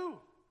all do.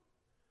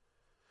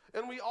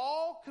 And we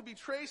all could be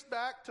traced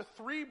back to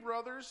three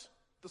brothers,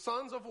 the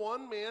sons of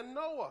one man,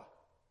 Noah.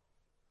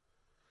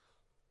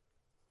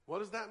 What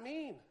does that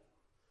mean?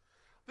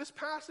 This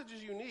passage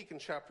is unique in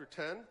chapter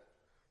 10.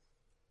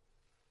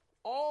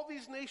 All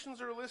these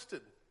nations are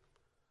listed.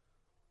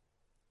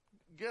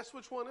 Guess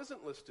which one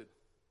isn't listed?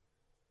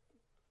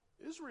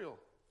 Israel.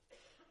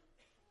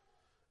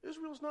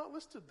 Israel's not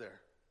listed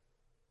there.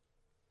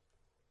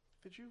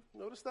 Did you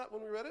notice that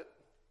when we read it?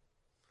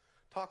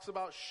 Talks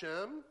about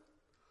Shem.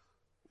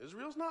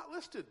 Israel's not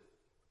listed.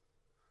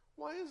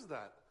 Why is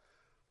that?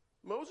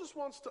 Moses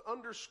wants to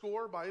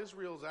underscore by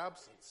Israel's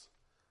absence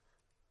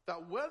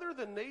that whether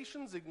the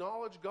nations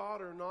acknowledge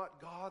God or not,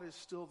 God is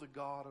still the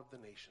God of the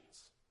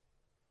nations.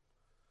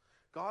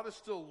 God is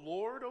still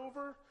Lord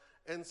over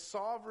and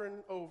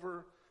sovereign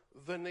over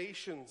the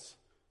nations.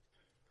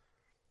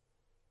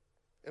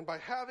 And by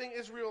having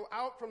Israel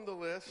out from the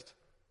list,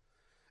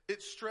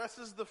 it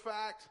stresses the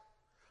fact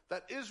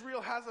that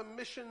Israel has a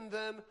mission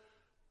then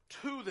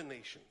to the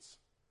nations.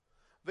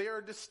 They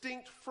are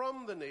distinct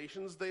from the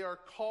nations. They are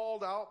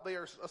called out. They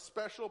are a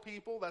special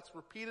people. That's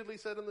repeatedly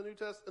said in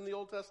the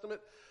Old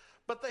Testament.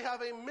 But they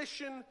have a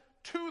mission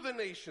to the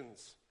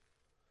nations.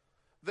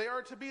 They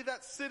are to be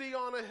that city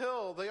on a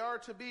hill. They are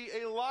to be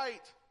a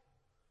light.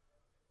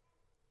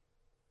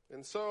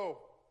 And so,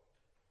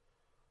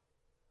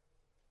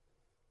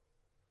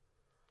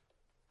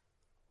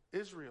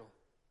 Israel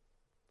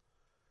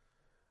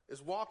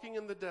is walking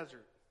in the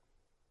desert,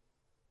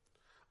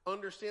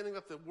 understanding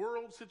that the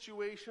world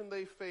situation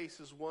they face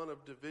is one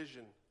of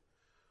division,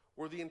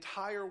 where the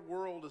entire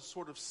world is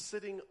sort of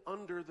sitting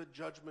under the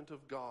judgment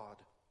of God.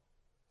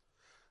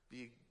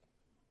 The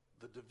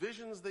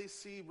divisions they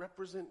see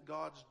represent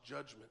God's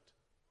judgment.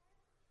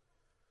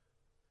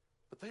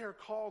 But they are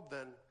called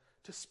then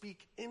to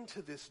speak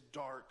into this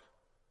dark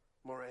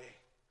moray.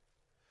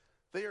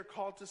 They are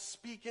called to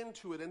speak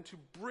into it and to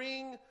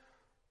bring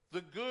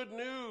the good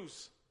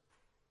news.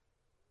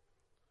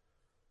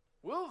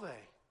 Will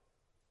they?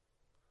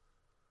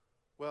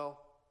 Well,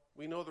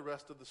 we know the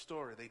rest of the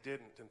story. They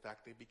didn't. In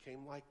fact, they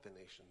became like the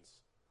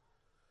nations.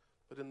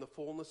 But in the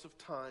fullness of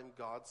time,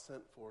 God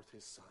sent forth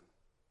his Son.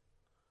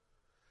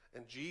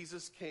 And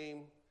Jesus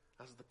came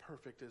as the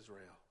perfect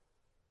Israel.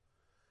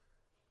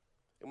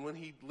 And when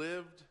he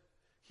lived,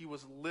 he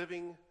was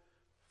living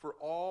for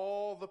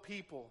all the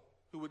people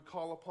who would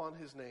call upon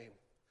his name.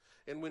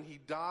 And when he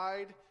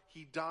died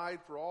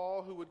for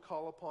all who would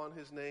call upon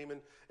his name.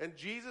 And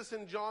Jesus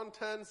in John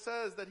 10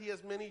 says that he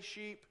has many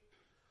sheep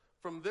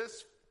from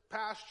this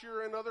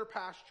pasture and other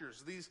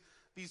pastures.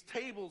 These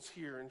tables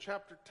here in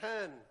chapter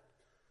 10.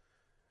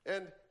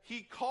 And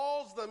he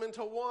calls them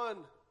into one.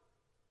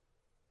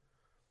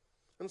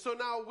 And so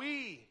now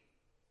we,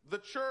 the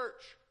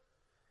church,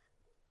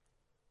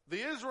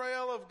 the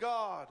Israel of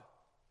God,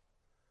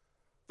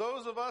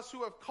 those of us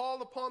who have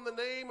called upon the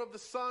name of the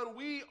Son,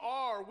 we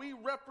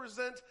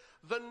represent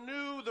the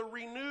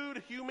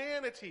renewed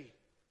humanity.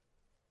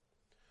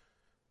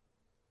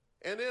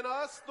 And in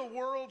us, the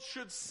world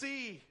should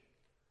see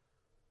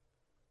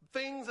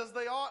things as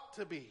they ought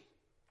to be.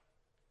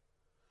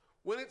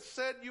 When it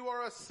said you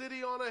are a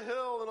city on a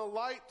hill and a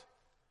light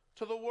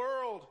to the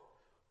world,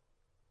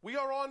 we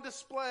are on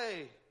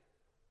display.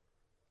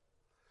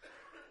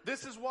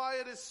 This is why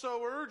it is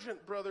so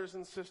urgent, brothers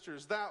and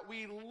sisters, that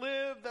we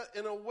live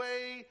in a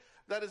way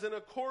that is in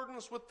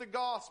accordance with the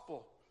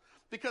gospel.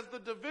 Because the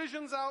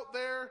divisions out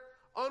there,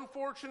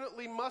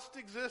 unfortunately, must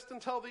exist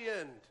until the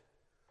end.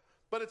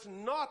 But it's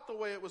not the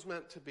way it was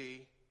meant to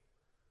be.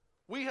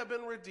 We have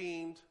been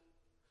redeemed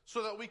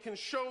so that we can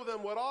show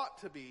them what ought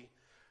to be,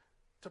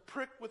 to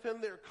prick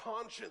within their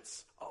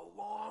conscience a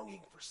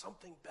longing for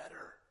something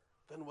better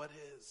than what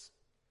is.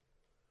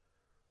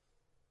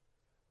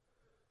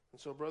 And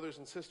so, brothers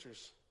and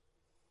sisters,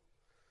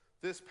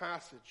 this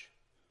passage,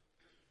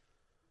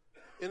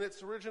 in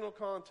its original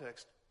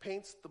context,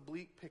 paints the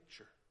bleak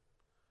picture.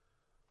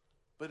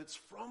 But it's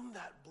from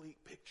that bleak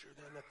picture,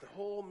 then, that the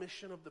whole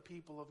mission of the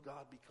people of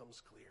God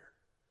becomes clear.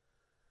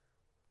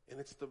 And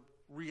it's the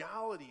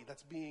reality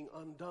that's being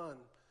undone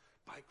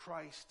by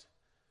Christ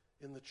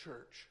in the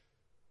church.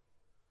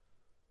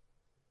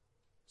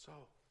 So,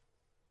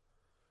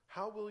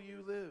 how will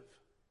you live?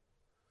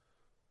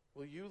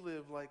 Will you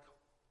live like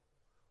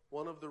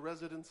one of the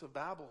residents of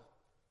Babel?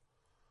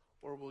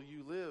 Or will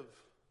you live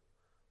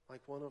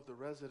like one of the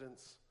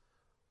residents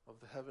of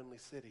the heavenly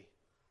city?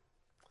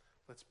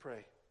 Let's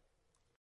pray.